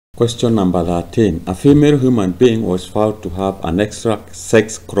Question number 13. A female human being was found to have an extra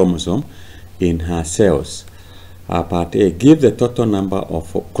sex chromosome in her cells. Part A. Give the total number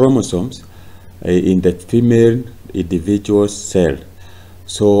of chromosomes in the female individual's cell.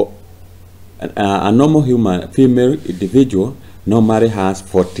 So, a normal female individual normally has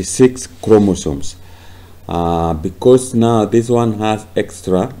 46 chromosomes. Because now this one has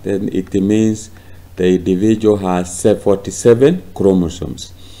extra, then it means the individual has 47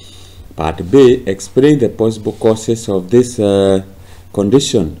 chromosomes. Part B, explain the possible causes of this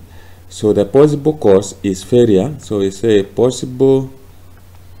condition. So the possible cause is failure. So it's a possible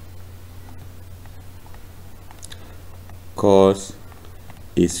cause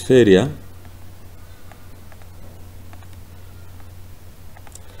is failure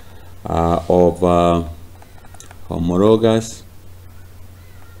of homologous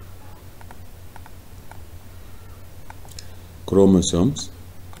chromosomes.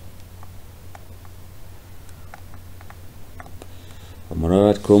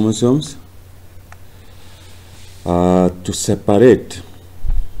 Homologous chromosomes to separate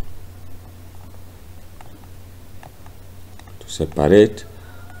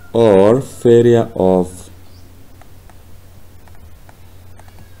or failure of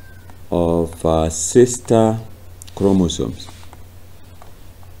sister chromosomes.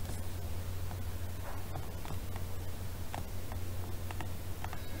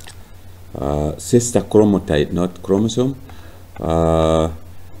 Sister chromatide, not chromosome.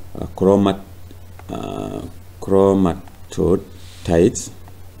 Chromatotides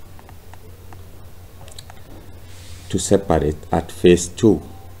to separate at phase 2.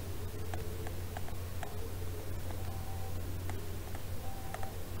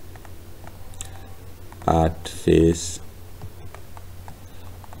 At phase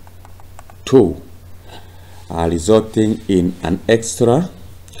 2, resulting in an extra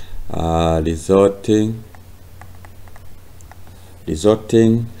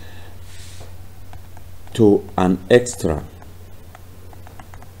resulting to an extra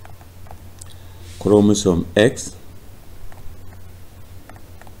chromosome X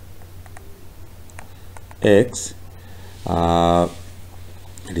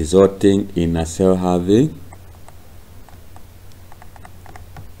resulting in a cell having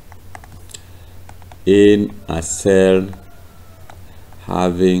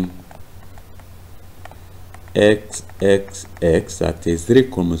XXX, that is 3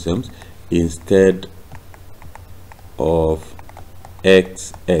 chromosomes, instead of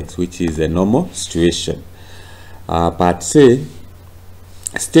XX, which is a normal situation. Part C,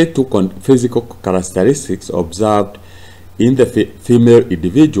 state 2 physical characteristics observed in the female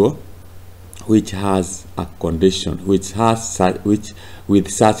individual which has a condition, with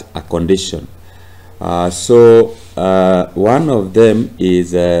such a condition. So one of them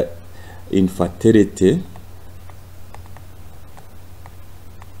is infertility,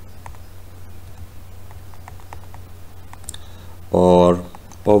 or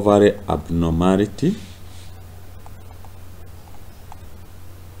ovary abnormality,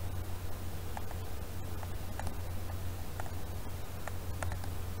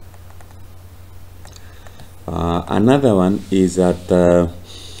 another one is that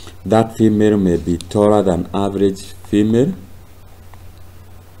that female may be taller than average female.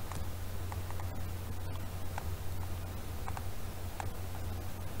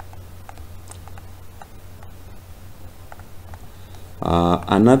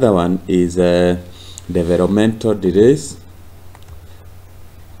 Another one is developmental delays.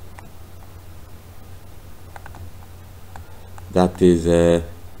 That is a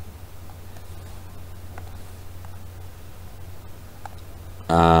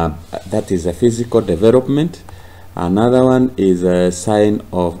physical development. Another one is a sign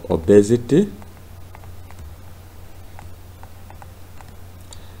of obesity.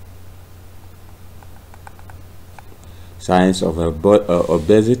 Signs of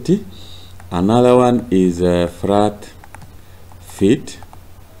obesity. Another one is flat feet.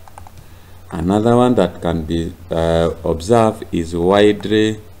 Another one that can be observed is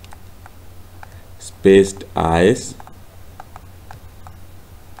widely spaced eyes.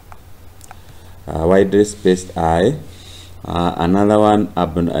 Widely spaced eye. Another one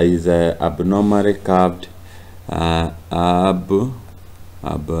is abnormally curved that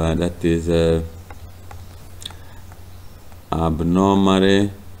is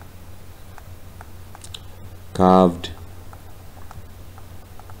abnormally curved,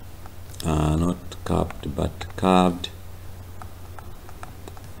 not curved but curved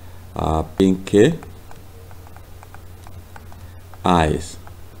pink eyes.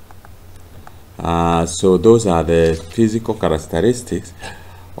 So those are the physical characteristics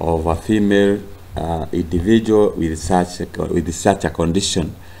of a female individual with such a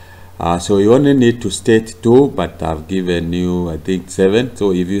condition. So you only need to state 2, but I've given you, I think, 7.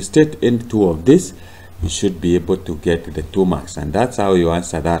 So if you state any 2 of this, you should be able to get the 2 marks, and that's how you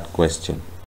answer that question.